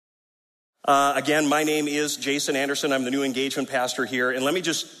Again, my name is Jason Anderson. I'm the new engagement pastor here. And let me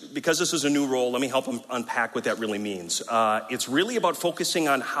just, because this is a new role, let me help unpack what that really means. It's really about focusing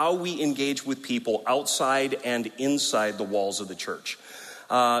on how we engage with people outside and inside the walls of the church.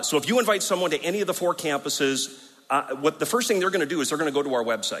 So if you invite someone to any of the 4 campuses, the first thing they're going to do is they're going to go to our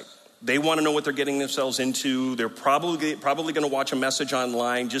website. They want to know what they're getting themselves into. They're probably going to watch a message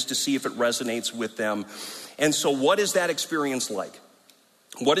online just to see if it resonates with them. And so what is that experience like?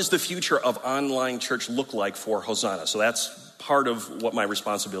 What does the future of online church look like for Hosanna? So that's part of what my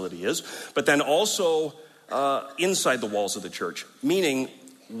responsibility is. But then also inside the walls of the church, meaning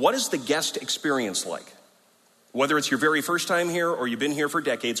what is the guest experience like? Whether it's your very first time here or you've been here for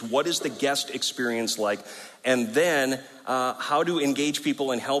decades, what is the guest experience like? And then how to engage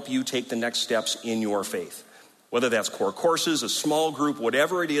people and help you take the next steps in your faith. Whether that's core courses, a small group,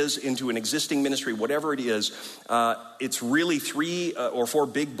 whatever it is, into an existing ministry, whatever it is, it's really 3 or 4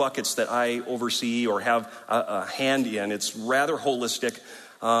 big buckets that I oversee or have a hand in. It's rather holistic,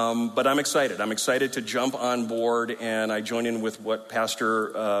 but I'm excited. I'm excited to jump on board, and I join in with what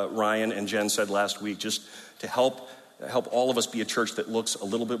Pastor Ryan and Jen said last week, just to help all of us be a church that looks a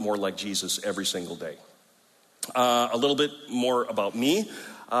little bit more like Jesus every single day. A little bit more about me.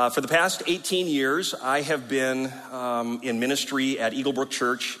 For the past 18 years, I have been in ministry at Eaglebrook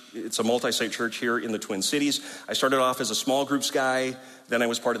Church. It's a multi-site church here in the Twin Cities. I started off as a small groups guy. Then I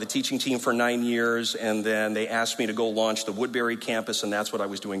was part of the teaching team for 9 years. And then they asked me to go launch the Woodbury campus. And that's what I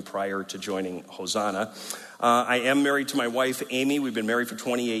was doing prior to joining Hosanna. I am married to my wife, Amy. We've been married for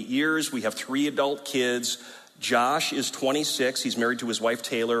 28 years. We have 3 adult kids. Josh is 26. He's married to his wife,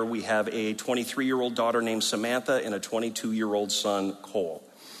 Taylor. We have a 23-year-old daughter named Samantha and a 22-year-old son, Cole.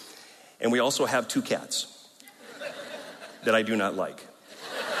 And we also have 2 cats that I do not like.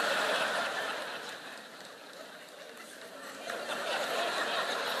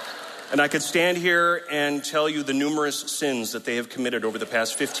 And I could stand here and tell you the numerous sins that they have committed over the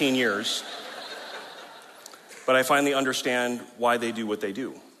past 15 years. But I finally understand why they do what they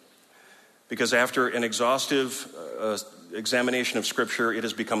do. Because after an exhaustive examination of Scripture, it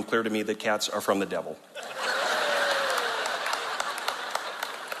has become clear to me that cats are from the devil.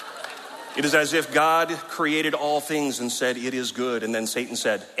 It is as if God created all things and said, it is good. And then Satan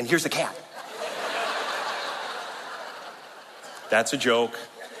said, and here's the cat. That's a joke.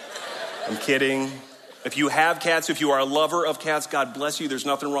 I'm kidding. If you have cats, if you are a lover of cats, God bless you. There's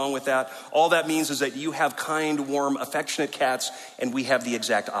nothing wrong with that. All that means is that you have kind, warm, affectionate cats, and we have the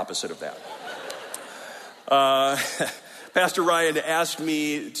exact opposite of that. Pastor Ryan asked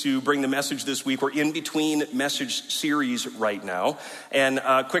me to bring the message this week. We're in between message series right now. And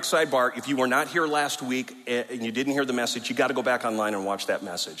quick sidebar, if you were not here last week and you didn't hear the message, you got to go back online and watch that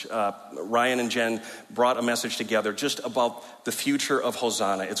message. Ryan and Jen brought a message together just about the future of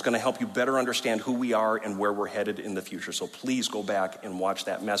Hosanna. It's going to help you better understand who we are and where we're headed in the future. So please go back and watch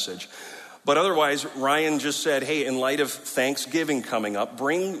that message. But otherwise, Ryan just said, hey, in light of Thanksgiving coming up,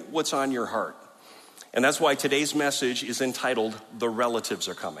 bring what's on your heart. And that's why today's message is entitled, The Relatives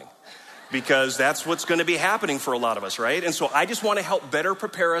Are Coming. Because that's what's going to be happening for a lot of us, right? And so I just want to help better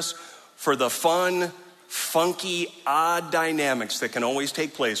prepare us for the fun, funky, odd dynamics that can always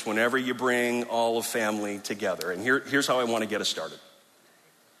take place whenever you bring all of family together. And here's how I want to get us started.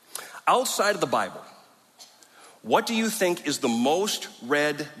 Outside of the Bible, what do you think is the most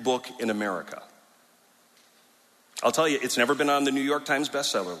read book in America? I'll tell you, it's never been on the New York Times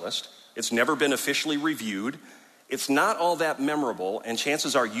bestseller list. It's never been officially reviewed. It's not all that memorable, and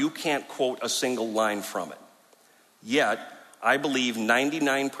chances are you can't quote a single line from it. Yet, I believe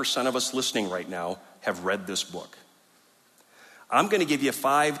 99% of us listening right now have read this book. I'm going to give you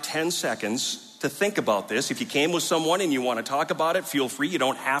 5-10 seconds to think about this. If you came with someone and you want to talk about it, feel free. You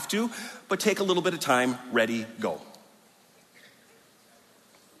don't have to, but take a little bit of time. Ready, go.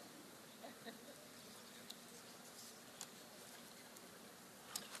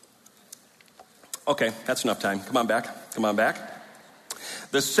 Okay, that's enough time. Come on back.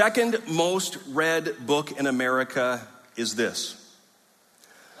 The second most read book in America is this: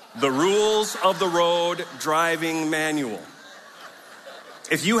 The Rules of the Road Driving Manual.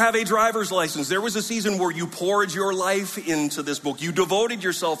 If you have a driver's license, there was a season where you poured your life into this book. You devoted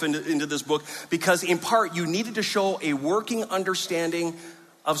yourself into this book because in part you needed to show a working understanding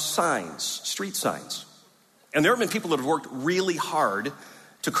of signs, street signs. And there have been people that have worked really hard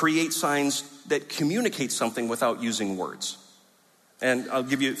to create signs that communicate something without using words. And I'll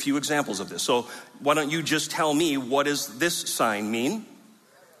give you a few examples of this. So why don't you just tell me, what does this sign mean?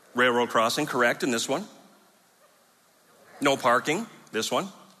 Railroad crossing, correct. And this one? No parking. This one?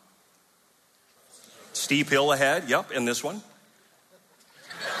 Steep hill ahead. Yep. And this one?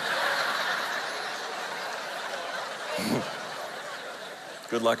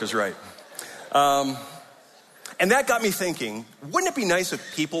 Good luck is right. And that got me thinking, wouldn't it be nice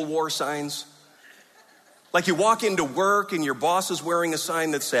if people wore signs? Like you walk into work and your boss is wearing a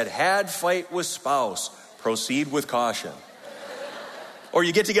sign that said, had fight with spouse, proceed with caution. Or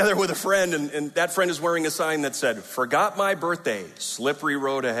you get together with a friend and that friend is wearing a sign that said, forgot my birthday, slippery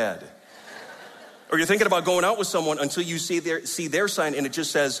road ahead. Or you're thinking about going out with someone until you see their sign and it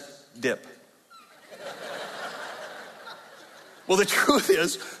just says, dip. Well, the truth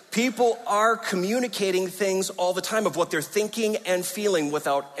is, people are communicating things all the time of what they're thinking and feeling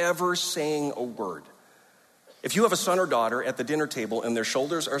without ever saying a word. If you have a son or daughter at the dinner table and their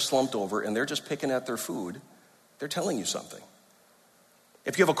shoulders are slumped over and they're just picking at their food, they're telling you something.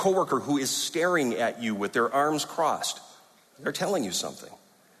 If you have a coworker who is staring at you with their arms crossed, they're telling you something.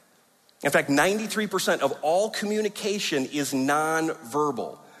 In fact, 93% of all communication is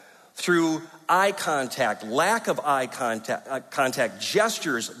nonverbal. Through eye contact, lack of eye contact,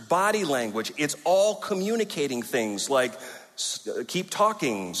 gestures, body language, it's all communicating things like keep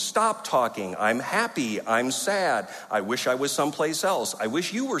talking, stop talking, I'm happy, I'm sad, I wish I was someplace else, I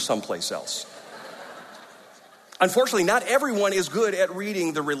wish you were someplace else. Unfortunately, not everyone is good at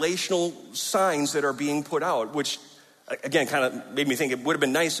reading the relational signs that are being put out, which again kind of made me think it would have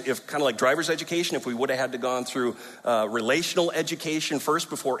been nice if kind of like driver's education, if we would have had to gone through relational education first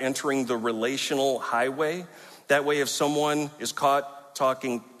before entering the relational highway. That way if someone is caught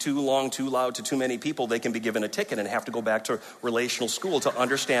talking too long, too loud to too many people, they can be given a ticket and have to go back to relational school to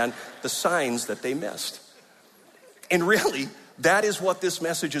understand the signs that they missed. And really, that is what this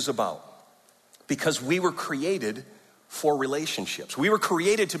message is about. Because we were created for relationships. We were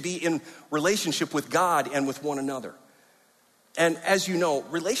created to be in relationship with God and with one another. And as you know,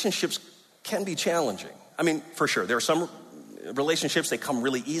 relationships can be challenging. I mean, for sure, there are some relationships, they come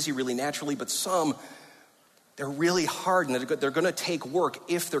really easy, really naturally, but some, they're really hard and they're gonna take work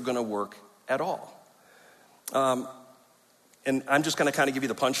if they're gonna work at all. And I'm just gonna kind of give you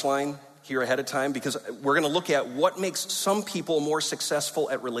the punchline here ahead of time because we're gonna look at what makes some people more successful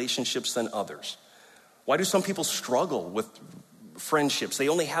at relationships than others. Why do some people struggle with friendships? They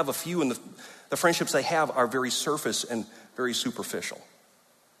only have a few and the friendships they have are very surface and very superficial.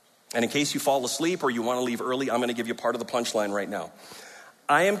 And in case you fall asleep or you want to leave early, I'm going to give you part of the punchline right now.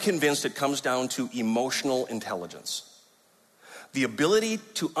 I am convinced it comes down to emotional intelligence. The ability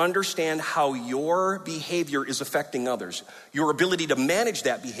to understand how your behavior is affecting others. Your ability to manage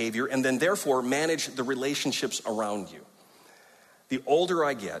that behavior and then therefore manage the relationships around you. The older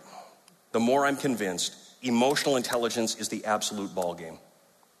I get, the more I'm convinced emotional intelligence is the absolute ballgame.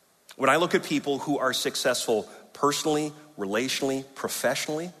 When I look at people who are successful personally, relationally,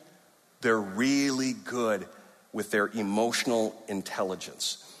 professionally, they're really good with their emotional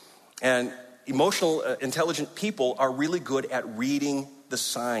intelligence. And emotional intelligent people are really good at reading the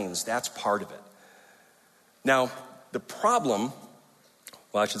signs. That's part of it. Now, the problem,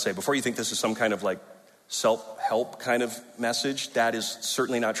 well, I should say, before you think this is some kind of like self-help kind of message, that is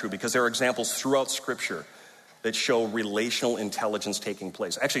certainly not true because there are examples throughout Scripture that show relational intelligence taking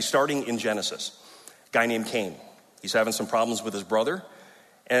place. Actually, starting in Genesis, a guy named Cain. He's having some problems with his brother,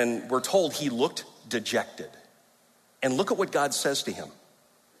 and we're told he looked dejected. And look at what God says to him.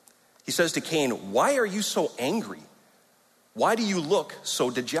 He says to Cain, "Why are you so angry? Why do you look so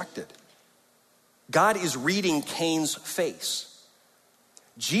dejected?" God is reading Cain's face.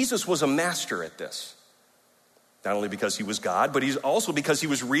 Jesus was a master at this. Not only because he was God, but he's also because he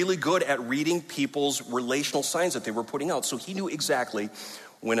was really good at reading people's relational signs that they were putting out. So he knew exactly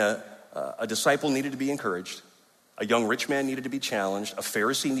when a disciple needed to be encouraged, a young rich man needed to be challenged, a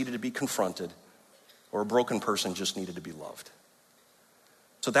Pharisee needed to be confronted, or a broken person just needed to be loved.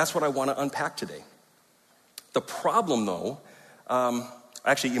 So that's what I want to unpack today. The problem though,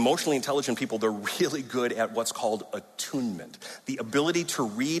 actually emotionally intelligent people, they're really good at what's called attunement, the ability to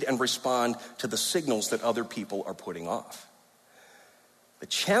read and respond to the signals that other people are putting off. The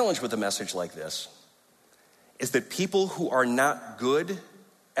challenge with a message like this is that people who are not good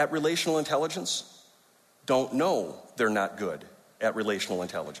at relational intelligence don't know they're not good at relational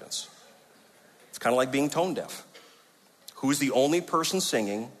intelligence. It's kind of like being tone deaf. Who's the only person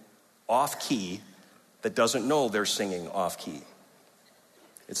singing off key that doesn't know they're singing off key?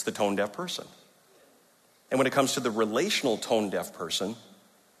 It's the tone deaf person. And when it comes to the relational tone deaf person,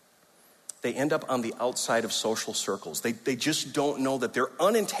 they end up on the outside of social circles. They just don't know that they're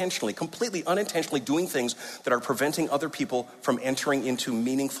unintentionally, completely unintentionally doing things that are preventing other people from entering into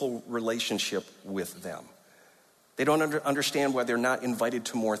meaningful relationship with them. They don't understand why they're not invited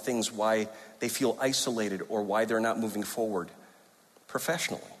to more things, why they feel isolated, or why they're not moving forward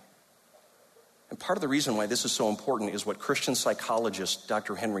professionally. And part of the reason why this is so important is what Christian psychologist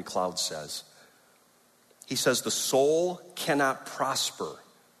Dr. Henry Cloud says. He says the soul cannot prosper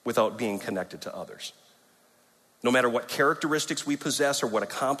without being connected to others. No matter what characteristics we possess or what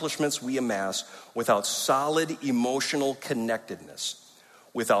accomplishments we amass, without solid emotional connectedness,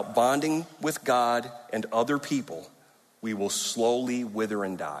 without bonding with God and other people, we will slowly wither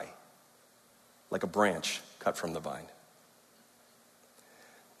and die, like a branch cut from the vine.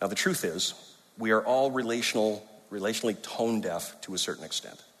 Now, the truth is, we are all relationally tone deaf to a certain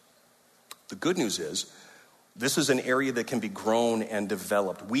extent. The good news is, this is an area that can be grown and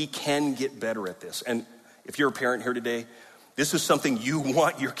developed. We can get better at this. And if you're a parent here today, this is something you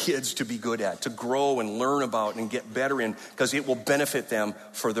want your kids to be good at, to grow and learn about and get better in, because it will benefit them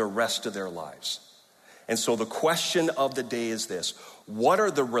for the rest of their lives. And so the question of the day is this: what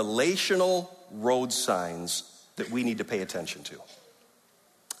are the relational road signs that we need to pay attention to?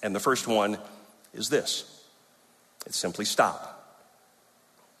 And the first one is this: it's simply stop.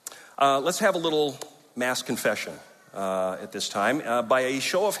 Let's have a little mass confession at this time. By a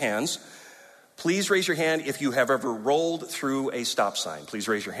show of hands, please raise your hand if you have ever rolled through a stop sign. Please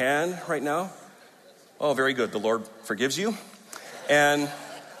raise your hand right now. Oh, very good. The Lord forgives you. And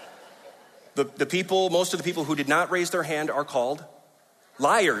most of the people who did not raise their hand are called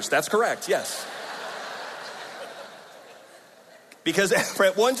liars. That's correct, yes. Because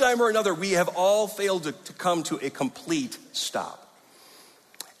at one time or another, we have all failed to come to a complete stop.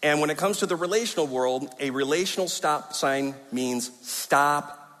 And when it comes to the relational world, a relational stop sign means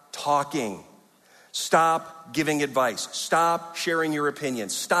stop talking. Stop giving advice. Stop sharing your opinion.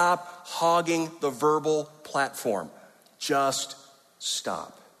 Stop hogging the verbal platform. Just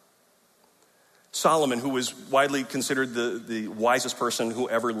stop. Solomon, who was widely considered the wisest person who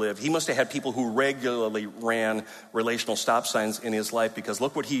ever lived, he must have had people who regularly ran relational stop signs in his life, because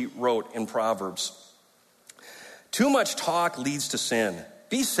look what he wrote in Proverbs. Too much talk leads to sin.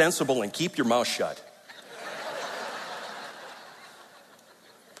 Be sensible and keep your mouth shut.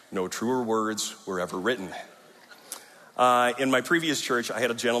 No truer words were ever written. In my previous church, I had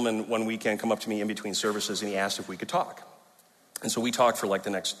a gentleman one weekend come up to me in between services, and he asked if we could talk. And so we talked for like the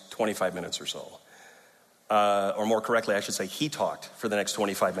next 25 minutes or so. Or more correctly, I should say, he talked for the next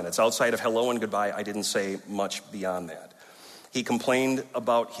 25 minutes. Outside of hello and goodbye, I didn't say much beyond that. He complained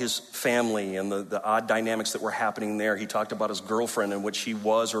about his family and the odd dynamics that were happening there. He talked about his girlfriend and what she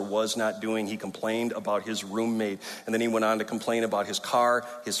was or was not doing. He complained about his roommate. And then he went on to complain about his car,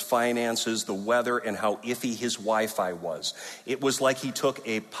 his finances, the weather, and how iffy his Wi-Fi was. It was like he took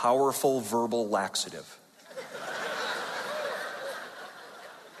a powerful verbal laxative.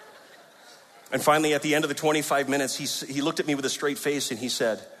 And finally, at the end of the 25 minutes, he looked at me with a straight face and he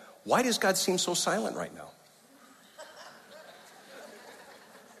said, "Why does God seem so silent right now?"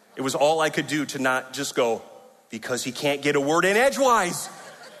 It was all I could do to not just go, because he can't get a word in edgewise.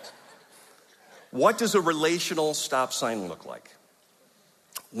 What does a relational stop sign look like?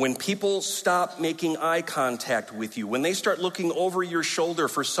 When people stop making eye contact with you, when they start looking over your shoulder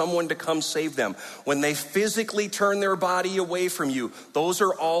for someone to come save them, when they physically turn their body away from you, those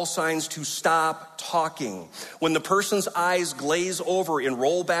are all signs to stop talking. When the person's eyes glaze over and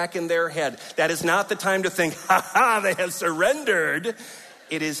roll back in their head, that is not the time to think, ha, they have surrendered.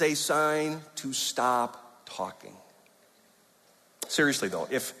 It is a sign to stop talking. Seriously though,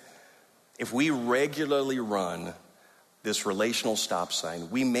 if we regularly run this relational stop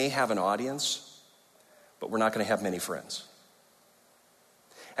sign, we may have an audience, but we're not going to have many friends.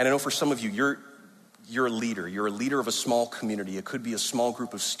 And I know for some of you, you're a leader. You're a leader of a small community. It could be a small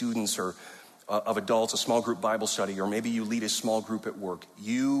group of students or of adults, a small group Bible study, or maybe you lead a small group at work.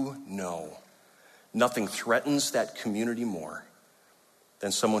 You know, nothing threatens that community more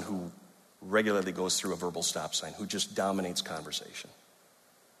than someone who regularly goes through a verbal stop sign, who just dominates conversation.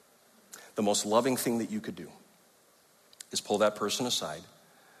 The most loving thing that you could do is pull that person aside,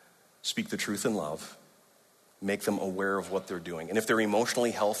 speak the truth in love, make them aware of what they're doing. And if they're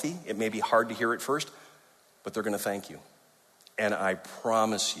emotionally healthy, it may be hard to hear at first, but they're going to thank you. And I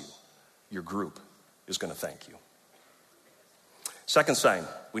promise you, your group is going to thank you. Second sign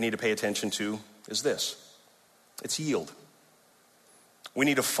we need to pay attention to is this: it's yield. We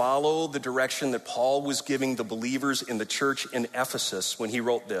need to follow the direction that Paul was giving the believers in the church in Ephesus when he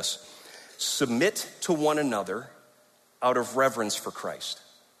wrote this: submit to one another out of reverence for Christ.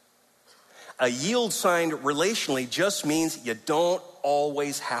 A yield sign relationally just means you don't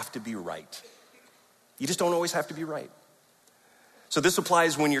always have to be right. You just don't always have to be right. So this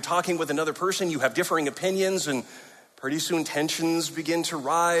applies when you're talking with another person, you have differing opinions, and pretty soon tensions begin to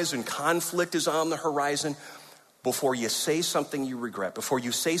rise and conflict is on the horizon. before you say something you regret, before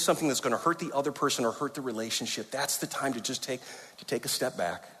you say something that's going to hurt the other person or hurt the relationship, that's the time to just take a step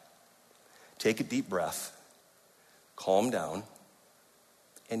back, take a deep breath, calm down,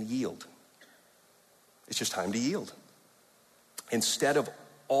 and yield. It's just time to yield. Instead of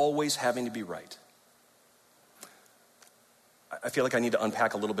always having to be right. I feel like I need to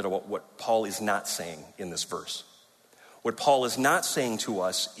unpack a little bit about what Paul is not saying in this verse. What Paul is not saying to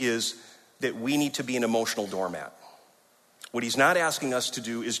us is that we need to be an emotional doormat. What he's not asking us to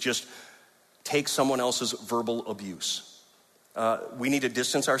do is just take someone else's verbal abuse. We need to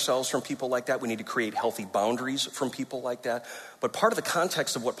distance ourselves from people like that. We need to create healthy boundaries from people like that. But part of the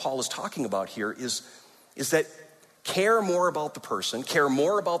context of what Paul is talking about here is that care more about the person, care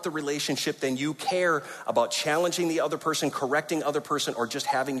more about the relationship than you care about challenging the other person, correcting other person, or just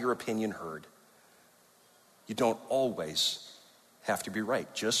having your opinion heard. You don't always have to be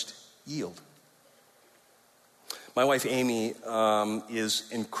right. Just yield. My wife, Amy, is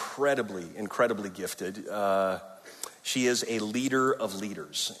incredibly gifted. She is a leader of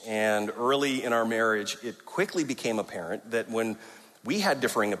leaders. And early in our marriage, it quickly became apparent that when we had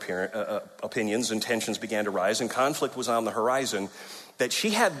differing opinions and tensions began to rise and conflict was on the horizon, that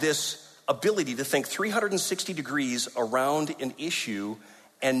she had this ability to think 360 degrees around an issue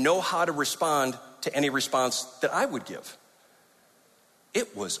and know how to respond to any response that I would give.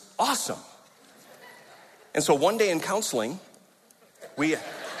 It was awesome. And so one day in counseling,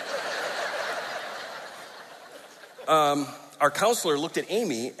 our counselor looked at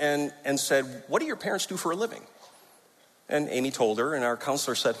Amy and said, "What do your parents do for a living?" And Amy told her, and our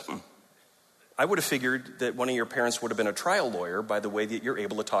counselor said, "I would have figured that one of your parents would have been a trial lawyer by the way that you're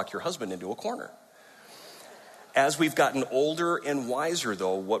able to talk your husband into a corner." As we've gotten older and wiser,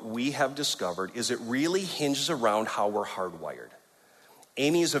 though, what we have discovered is it really hinges around how we're hardwired.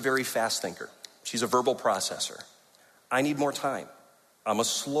 Amy is a very fast thinker. She's a verbal processor. I need more time. I'm a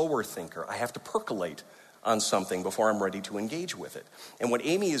slower thinker. I have to percolate on something before I'm ready to engage with it. And what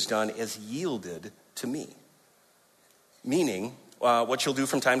Amy has done is yielded to me. Meaning, what she'll do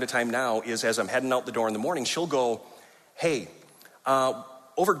from time to time now is as I'm heading out the door in the morning, she'll go, "Hey,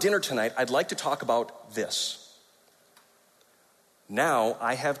 over dinner tonight, I'd like to talk about this." Now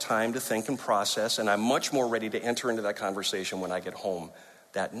I have time to think and process, and I'm much more ready to enter into that conversation when I get home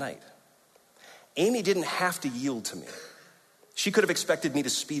that night. Amy didn't have to yield to me. She could have expected me to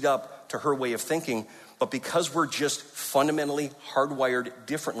speed up to her way of thinking, but because we're just fundamentally hardwired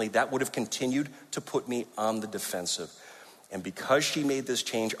differently, that would have continued to put me on the defensive. And because she made this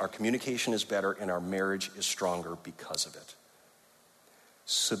change, our communication is better and our marriage is stronger because of it.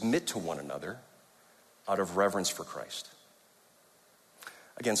 Submit to one another out of reverence for Christ.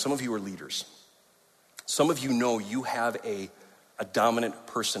 Again, some of you are leaders. Some of you know you have a dominant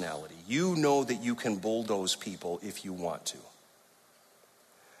personality. You know that you can bulldoze people if you want to.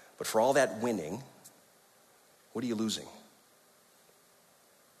 But for all that winning, what are you losing?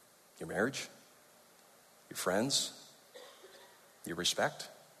 Your marriage? Your friends? Your respect?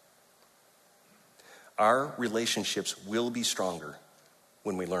 Our relationships will be stronger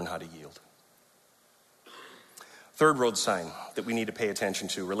when we learn how to yield. Third road sign that we need to pay attention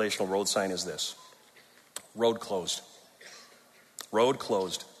to, relational road sign, is this: road closed. Road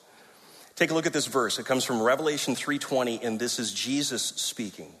closed. Take a look at this verse. It comes from Revelation 3:20, and this is Jesus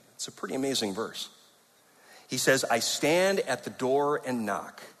speaking. It's a pretty amazing verse. He says, "I stand at the door and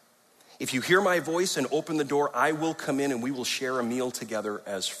knock. If you hear my voice and open the door, I will come in and we will share a meal together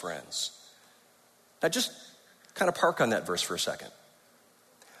as friends." Now just kind of park on that verse for a second.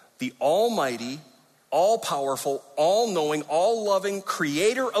 The almighty, all-powerful, all-knowing, all-loving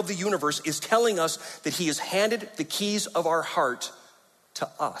creator of the universe is telling us that he has handed the keys of our heart to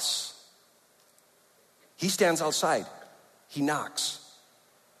us. He stands outside. He knocks.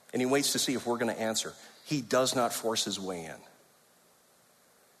 And he waits to see if we're going to answer. He does not force his way in.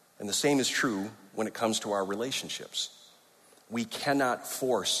 And the same is true when it comes to our relationships. We cannot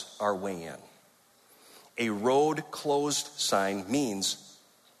force our way in. A road closed sign means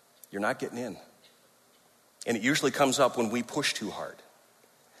you're not getting in. And it usually comes up when we push too hard.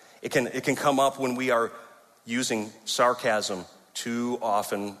 It can come up when we are using sarcasm too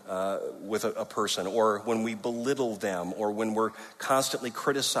often with a person, or when we belittle them, or when we're constantly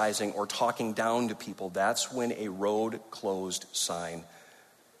criticizing or talking down to people. That's when a road closed sign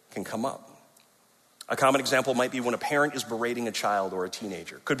can come up. A common example might be when a parent is berating a child or a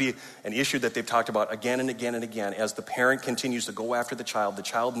teenager. Could be an issue that they've talked about again and again and again. As the parent continues to go after the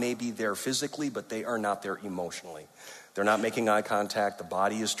child may be there physically, but they are not there emotionally. They're not making eye contact. The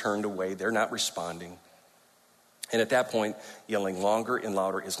body is turned away. They're not responding. And at that point, yelling longer and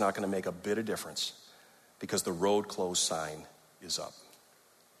louder is not going to make a bit of difference because the road closed sign is up.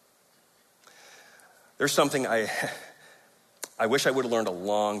 There's something I wish I would have learned a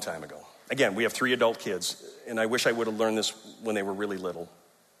long time ago. Again, we have 3 adult kids, and I wish I would have learned this when they were really little.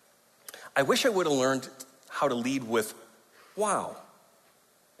 I wish I would have learned how to lead with wow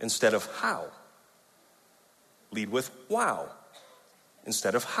instead of how. Lead with wow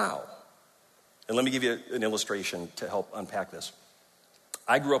instead of how. And let me give you an illustration to help unpack this.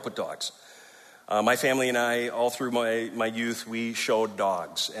 I grew up with dogs. My family and I, all through my youth, we showed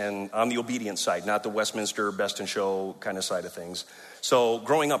dogs. And on the obedient side, not the Westminster best in show kind of side of things. So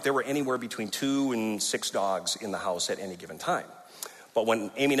growing up, there were anywhere between 2 and 6 dogs in the house at any given time. But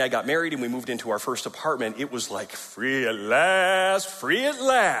when Amy and I got married and we moved into our first apartment, it was like free at last.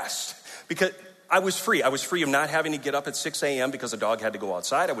 Because I was free. I was free of not having to get up at 6 a.m. because the dog had to go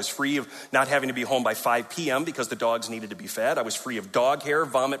outside. I was free of not having to be home by 5 p.m. because the dogs needed to be fed. I was free of dog hair,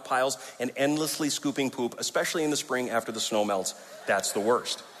 vomit piles, and endlessly scooping poop, especially in the spring after the snow melts. That's the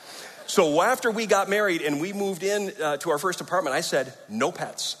worst. So after we got married and we moved in to our first apartment, I said, no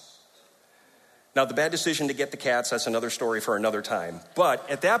pets. Now, the bad decision to get the cats, that's another story for another time. But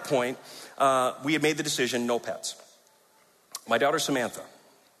at that point, we had made the decision, no pets. My daughter Samantha,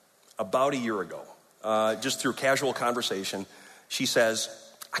 about a year ago, just through casual conversation, she says,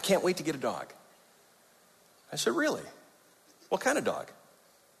 I can't wait to get a dog. I said, really? What kind of dog?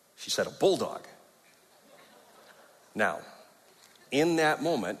 She said, a bulldog. Now, in that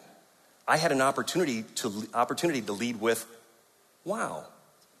moment, I had an opportunity to lead with, wow.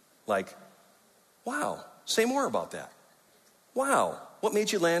 Like, wow, say more about that. Wow, what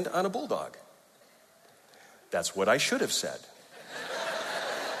made you land on a bulldog? That's what I should have said.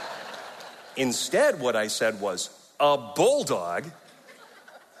 Instead, what I said was, a bulldog?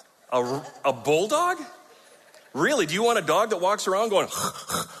 A bulldog? Really, do you want a dog that walks around going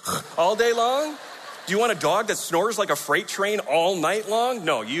all day long? Do you want a dog that snores like a freight train all night long?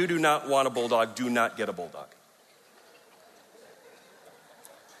 No, you do not want a bulldog. Do not get a bulldog.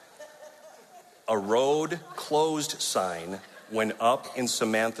 A road closed sign went up in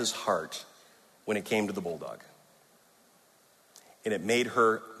Samantha's heart when it came to the bulldog. And it made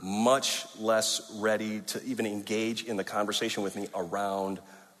her much less ready to even engage in the conversation with me around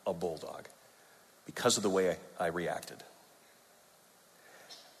a bulldog because of the way I reacted.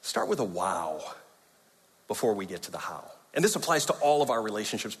 Start with a wow before we get to the how. And this applies to all of our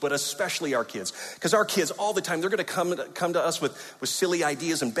relationships, but especially our kids. Because our kids, all the time, they're going to come to us with silly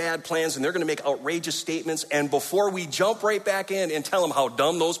ideas and bad plans, and they're going to make outrageous statements. And before we jump right back in and tell them how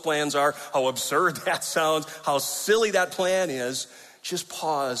dumb those plans are, how absurd that sounds, how silly that plan is, just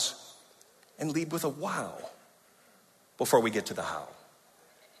pause and lead with a wow before we get to the how.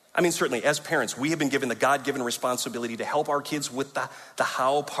 I mean, certainly, as parents, we have been given the God-given responsibility to help our kids with the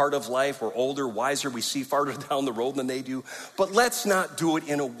how part of life. We're older, wiser, we see farther down the road than they do. But let's not do it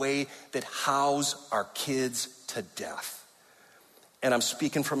in a way that hows our kids to death. And I'm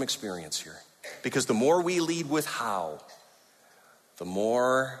speaking from experience here. Because the more we lead with how, the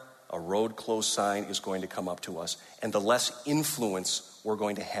more a road closed sign is going to come up to us, and the less influence we're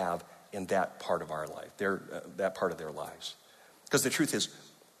going to have in that part of our life, that part of their lives. Because the truth is,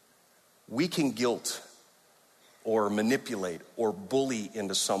 we can guilt or manipulate or bully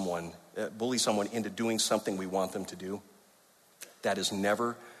someone into doing something we want them to do. That is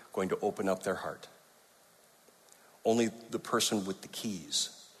never going to open up their heart. Only the person with the keys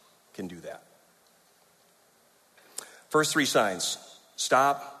can do that. First 3 signs: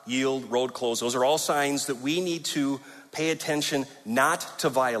 stop, yield, road close. Those are all signs that we need to pay attention not to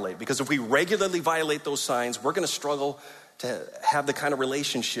violate. Because if we regularly violate those signs, we're going to struggle to have the kind of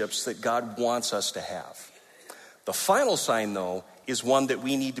relationships that God wants us to have. The final sign, though, is one that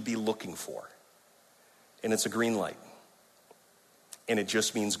we need to be looking for. And it's a green light. And it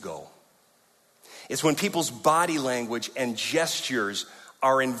just means go. It's when people's body language and gestures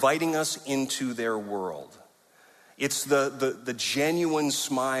are inviting us into their world. It's the genuine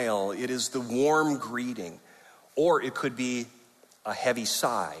smile. It is the warm greeting. Or it could be a heavy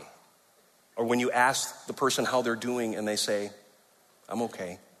sigh. Or when you ask the person how they're doing and they say, I'm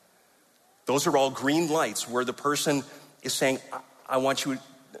okay. Those are all green lights where the person is saying, I'm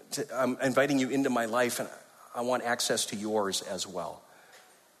inviting you into my life and I want access to yours as well.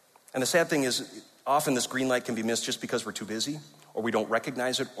 And the sad thing is, often this green light can be missed just because we're too busy, or we don't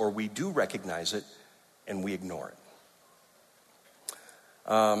recognize it, or we do recognize it and we ignore it.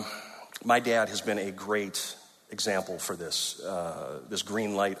 My dad has been a great example for this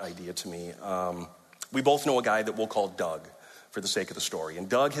green light idea to me. We both know a guy that we'll call Doug for the sake of the story. And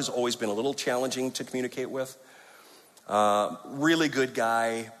Doug has always been a little challenging to communicate with. Really good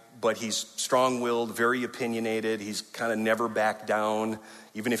guy, but he's strong-willed, very opinionated. He's kind of never backed down.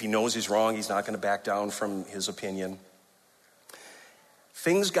 Even if he knows he's wrong, he's not going to back down from his opinion.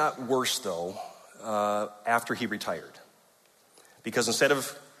 Things got worse, though, after he retired. Because instead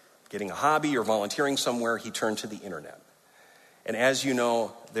of getting a hobby or volunteering somewhere, he turned to the internet. And as you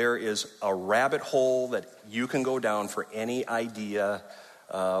know, there is a rabbit hole that you can go down for any idea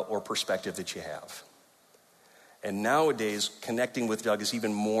or perspective that you have. And nowadays, connecting with Doug is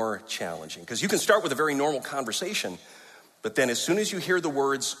even more challenging. Because you can start with a very normal conversation, but then as soon as you hear the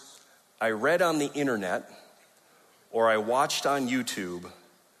words, I read on the internet, or I watched on YouTube,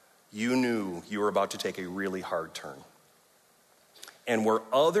 you knew you were about to take a really hard turn. And where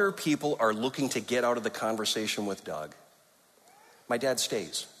other people are looking to get out of the conversation with Doug, my dad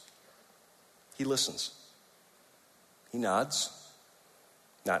stays. He listens. He nods,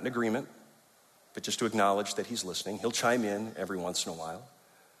 not in agreement, but just to acknowledge that he's listening. He'll chime in every once in a while.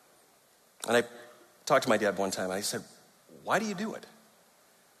 And I talked to my dad one time, and I said, why do you do it?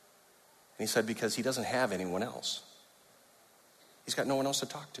 And he said, because he doesn't have anyone else. He's got no one else to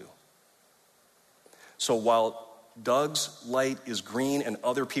talk to. So while Doug's light is green and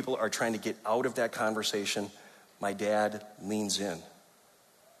other people are trying to get out of that conversation, my dad leans in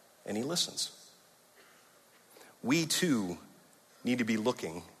and he listens. We too need to be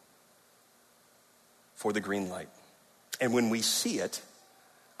looking for the green light. And when we see it,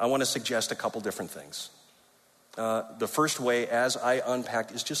 I want to suggest a couple different things. The first way, as I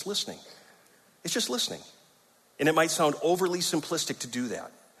unpacked, is just listening. It's just listening. And it might sound overly simplistic to do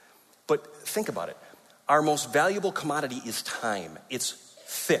that. But think about it. Our most valuable commodity is time. It's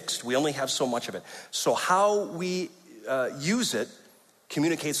fixed. We only have so much of it. So how we use it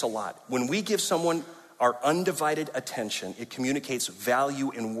communicates a lot. When we give someone our undivided attention, it communicates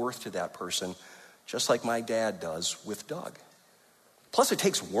value and worth to that person, just like my dad does with Doug. Plus, it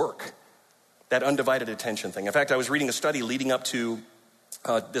takes work, that undivided attention thing. In fact, I was reading a study leading up to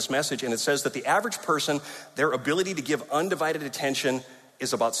this message, and it says that the average person, their ability to give undivided attention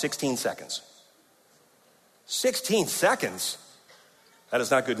is about 16 seconds. 16 seconds? That is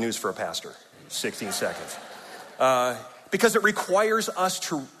not good news for a pastor, 16 seconds. Because it requires us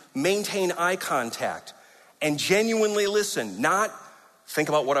to maintain eye contact and genuinely listen, not think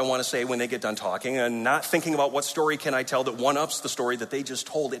about what I want to say when they get done talking, and not thinking about what story can I tell that one-ups the story that they just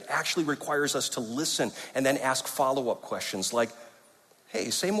told. It actually requires us to listen and then ask follow-up questions like, hey,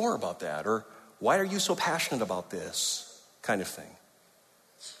 say more about that, or why are you so passionate about this, kind of thing.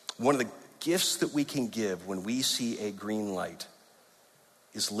 One of the gifts that we can give when we see a green light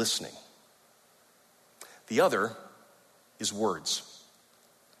is listening. The other is words.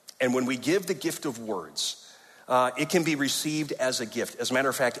 And when we give the gift of words, it can be received as a gift. As a matter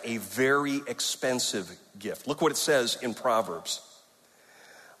of fact, a very expensive gift. Look what it says in Proverbs.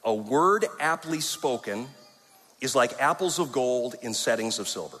 A word aptly spoken is like apples of gold in settings of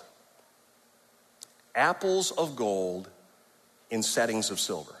silver. Apples of gold in settings of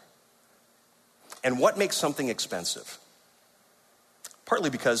silver. And what makes something expensive? Partly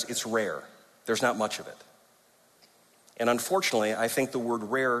because it's rare. There's not much of it. And unfortunately, I think the word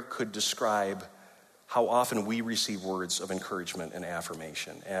rare could describe how often we receive words of encouragement and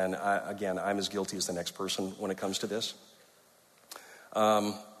affirmation. And I'm as guilty as the next person when it comes to this.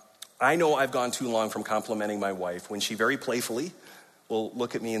 I know I've gone too long from complimenting my wife when she very playfully will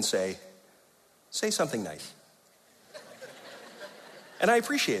look at me and say something nice. And I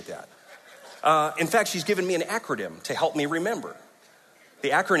appreciate that. In fact, she's given me an acronym to help me remember.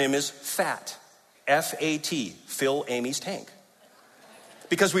 The acronym is FAT, F-A-T, fill Amy's tank.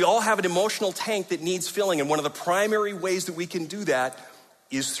 Because we all have an emotional tank that needs filling, and one of the primary ways that we can do that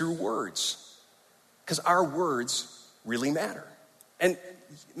is through words. Because our words really matter. And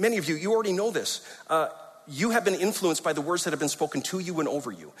many of you already know this. You have been influenced by the words that have been spoken to you and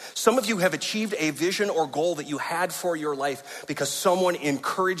over you. Some of you have achieved a vision or goal that you had for your life because someone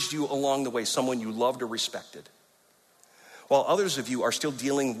encouraged you along the way, someone you loved or respected. While others of you are still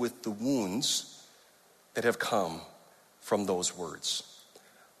dealing with the wounds that have come from those words.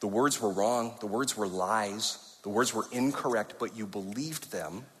 The words were wrong, the words were lies, the words were incorrect, but you believed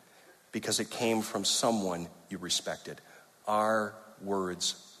them because it came from someone you respected. Our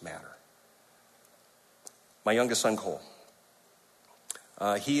words matter. My youngest son, Cole,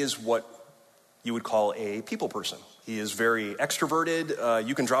 he is what you would call a people person. He is very extroverted.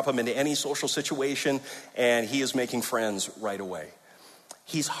 You can drop him into any social situation, and he is making friends right away.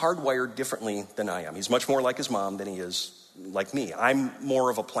 He's hardwired differently than I am. He's much more like his mom than he is like me. I'm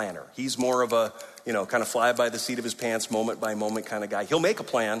more of a planner. He's more of a, kind of fly by the seat of his pants, moment by moment kind of guy. He'll make a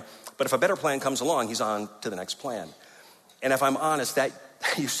plan, but if a better plan comes along, he's on to the next plan. And if I'm honest, that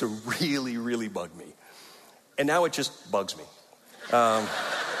That used to really, really bug me. And now it just bugs me. But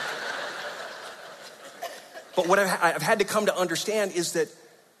what I've had to come to understand is that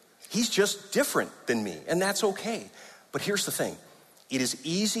he's just different than me, and that's okay. But here's the thing. It is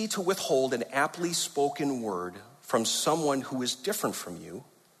easy to withhold an aptly spoken word from someone who is different from you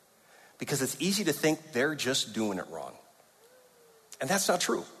because it's easy to think they're just doing it wrong. And that's not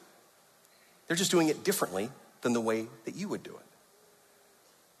true. They're just doing it differently than the way that you would do it.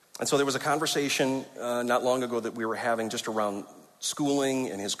 And so there was a conversation not long ago that we were having just around schooling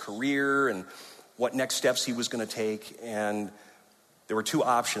and his career and what next steps he was going to take. And there were two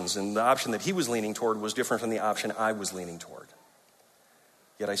options. And the option that he was leaning toward was different from the option I was leaning toward.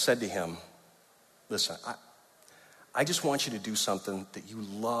 Yet I said to him, listen, I just want you to do something that you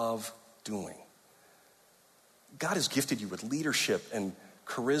love doing. God has gifted you with leadership and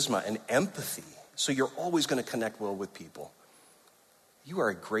charisma and empathy, so you're always going to connect well with people. You are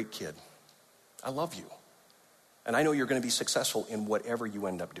a great kid. I love you. And I know you're going to be successful in whatever you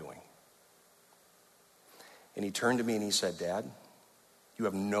end up doing. And he turned to me and he said, Dad, you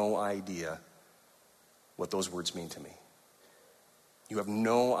have no idea what those words mean to me. You have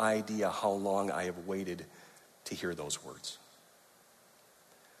no idea how long I have waited to hear those words.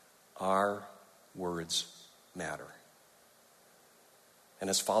 Our words matter. And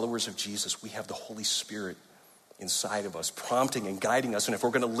as followers of Jesus, we have the Holy Spirit inside of us, prompting and guiding us. And if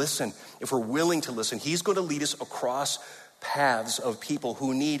we're going to listen, if we're willing to listen, he's going to lead us across paths of people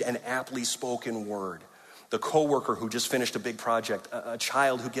who need an aptly spoken word. The coworker who just finished a big project, a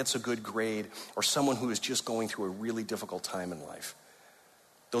child who gets a good grade, or someone who is just going through a really difficult time in life.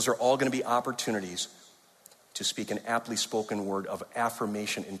 Those are all going to be opportunities to speak an aptly spoken word of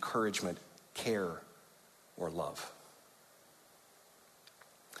affirmation, encouragement, care, or love.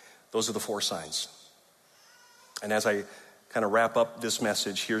 Those are the 4 signs. And as I kind of wrap up this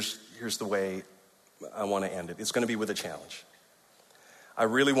message, here's the way I want to end it. It's going to be with a challenge. I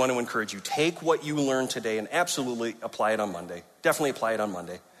really want to encourage you. Take what you learned today and absolutely apply it on Monday. Definitely apply it on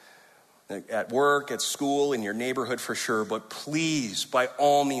Monday. At work, at school, in your neighborhood for sure. But please, by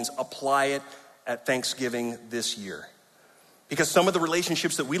all means, apply it at Thanksgiving this year. Because some of the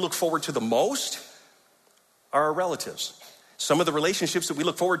relationships that we look forward to the most are our relatives. Some of the relationships that we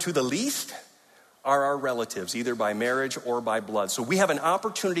look forward to the least are our relatives, either by marriage or by blood. So we have an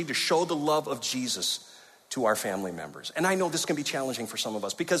opportunity to show the love of Jesus to our family members. And I know this can be challenging for some of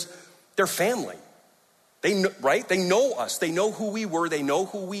us because they're family. They know, right? They know us. They know who we were. They know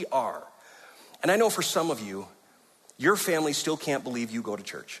who we are. And I know for some of you, your family still can't believe you go to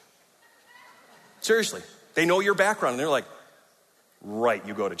church. Seriously. They know your background and they're like, right,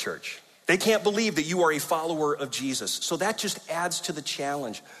 you go to church. They can't believe that you are a follower of Jesus. So that just adds to the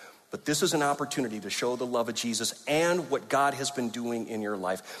challenge. But this is an opportunity to show the love of Jesus and what God has been doing in your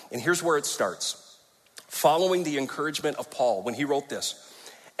life. And here's where it starts. Following the encouragement of Paul when he wrote this,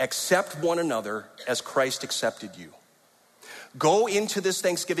 accept one another as Christ accepted you. Go into this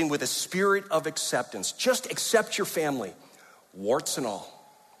Thanksgiving with a spirit of acceptance. Just accept your family, warts and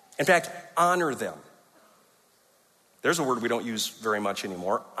all. In fact, honor them. There's a word we don't use very much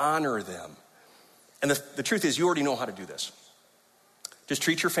anymore. Honor them. And the truth is, you already know how to do this. Just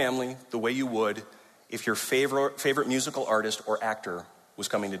treat your family the way you would if your favorite musical artist or actor was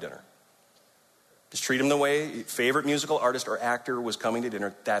coming to dinner. Just treat them the way favorite musical artist or actor was coming to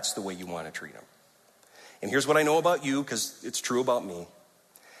dinner. That's the way you want to treat them. And here's what I know about you, because it's true about me.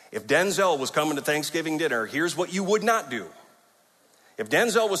 If Denzel was coming to Thanksgiving dinner, here's what you would not do. If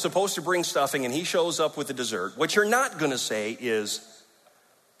Denzel was supposed to bring stuffing and he shows up with the dessert, what you're not going to say is,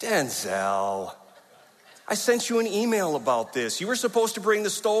 Denzel, I sent you an email about this. You were supposed to bring the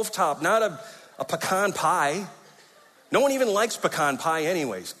stovetop, not a pecan pie. No one even likes pecan pie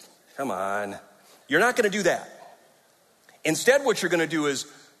anyways. Come on. You're not going to do that. Instead, what you're going to do is,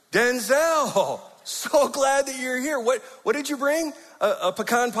 Denzel, so glad that you're here. What did you bring? A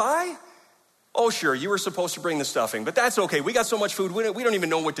pecan pie? Oh, sure, you were supposed to bring the stuffing, but that's okay. We got so much food, we don't even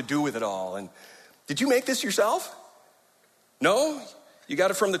know what to do with it all. And did you make this yourself? No? You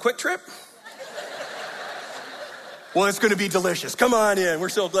got it from the Quick Trip? Well, it's going to be delicious. Come on in. We're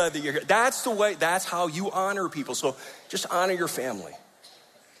so glad that you're here. That's the way, that's how you honor people. So just honor your family.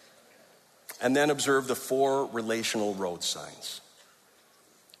 And then observe the 4 relational road signs.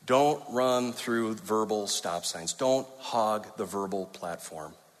 Don't run through verbal stop signs. Don't hog the verbal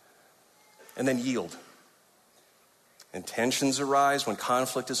platform. And then yield. When tensions arise, when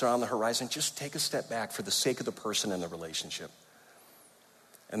conflict is on the horizon, just take a step back for the sake of the person and the relationship.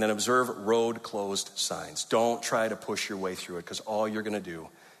 And then observe road closed signs. Don't try to push your way through it, because all you're going to do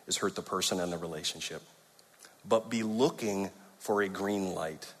is hurt the person and the relationship. But be looking for a green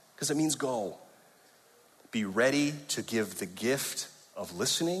light, because it means go. Be ready to give the gift of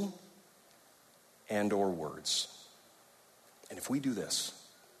listening and or words. And if we do this,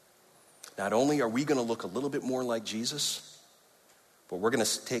 not only are we going to look a little bit more like Jesus, but we're going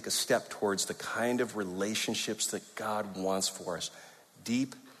to take a step towards the kind of relationships that God wants for us.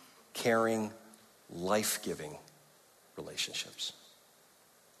 Deep, caring, life-giving relationships.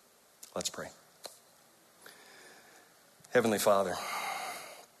 Let's pray. Heavenly Father,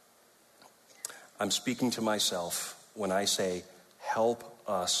 I'm speaking to myself when I say, help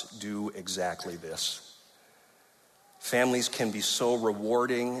us do exactly this. Families can be so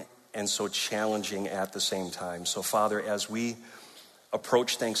rewarding and so challenging at the same time. So Father, as we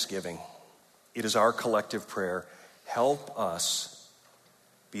approach Thanksgiving, it is our collective prayer, help us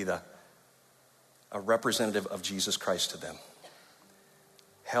be a representative of Jesus Christ to them.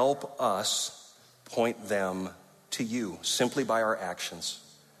 Help us point them to you simply by our actions,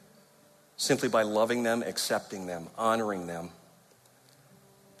 simply by loving them, accepting them, honoring them.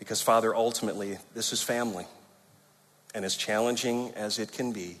 Because Father, ultimately, this is family. And as challenging as it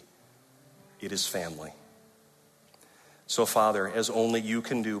can be, it is family. So Father, as only you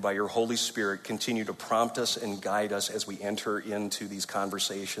can do by your Holy Spirit, continue to prompt us and guide us as we enter into these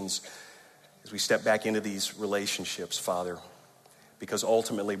conversations, as we step back into these relationships, Father, because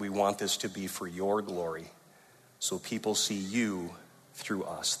ultimately we want this to be for your glory, so people see you through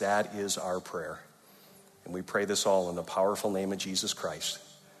us. That is our prayer. And we pray this all in the powerful name of Jesus Christ.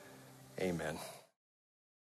 Amen.